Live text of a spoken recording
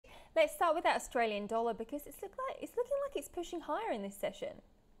Let's start with that Australian dollar because it's looking like it's pushing higher in this session.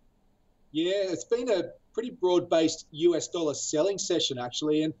 Yeah, it's been a pretty broad-based US dollar selling session,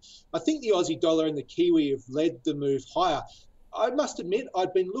 actually. And I think the Aussie dollar and the Kiwi have led the move higher. I must admit,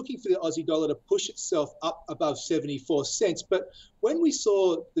 I'd been looking for the Aussie dollar to push itself up above 74 cents. But when we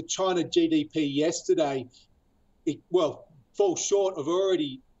saw the China GDP yesterday, fall short of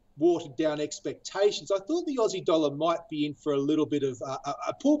already watered down expectations, I thought the Aussie dollar might be in for a little bit of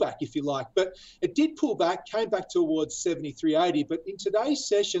a pullback, if you like. But it did pull back, came back towards 73.80. But in today's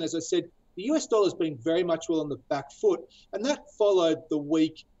session, as I said, the US dollar has been very much well on the back foot, and that followed the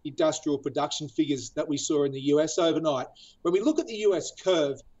weak industrial production figures that we saw in the US overnight. When we look at the US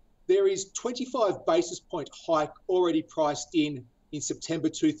curve, there is 25 basis point hike already priced in September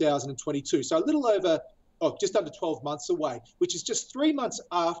 2022. So a little over, just under 12 months away, which is just 3 months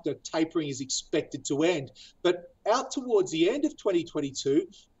after tapering is expected to end. But out towards the end of 2022,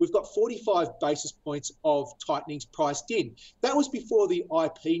 we've got 45 basis points of tightenings priced in. That was before the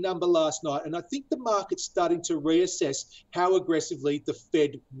IP number last night, and I think the market's starting to reassess how aggressively the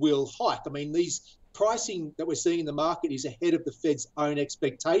Fed will hike. I mean, these pricing that we're seeing in the market is ahead of the Fed's own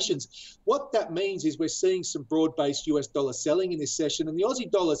expectations. What that means is we're seeing some broad-based US dollar selling in this session, and the Aussie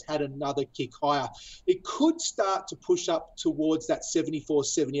dollar's had another kick higher. It could start to push up towards that 74,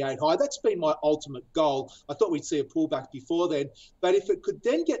 78 high. That's been my ultimate goal. I thought we'd see a pullback before then, but if it could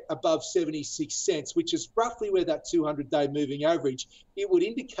then get above 76 cents, which is roughly where that 200-day moving average, it would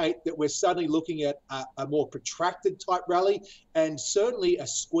indicate that we're suddenly looking at a more protracted type rally and certainly a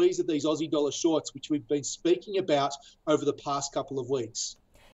squeeze of these Aussie dollar shorts, which we've been speaking about over the past couple of weeks.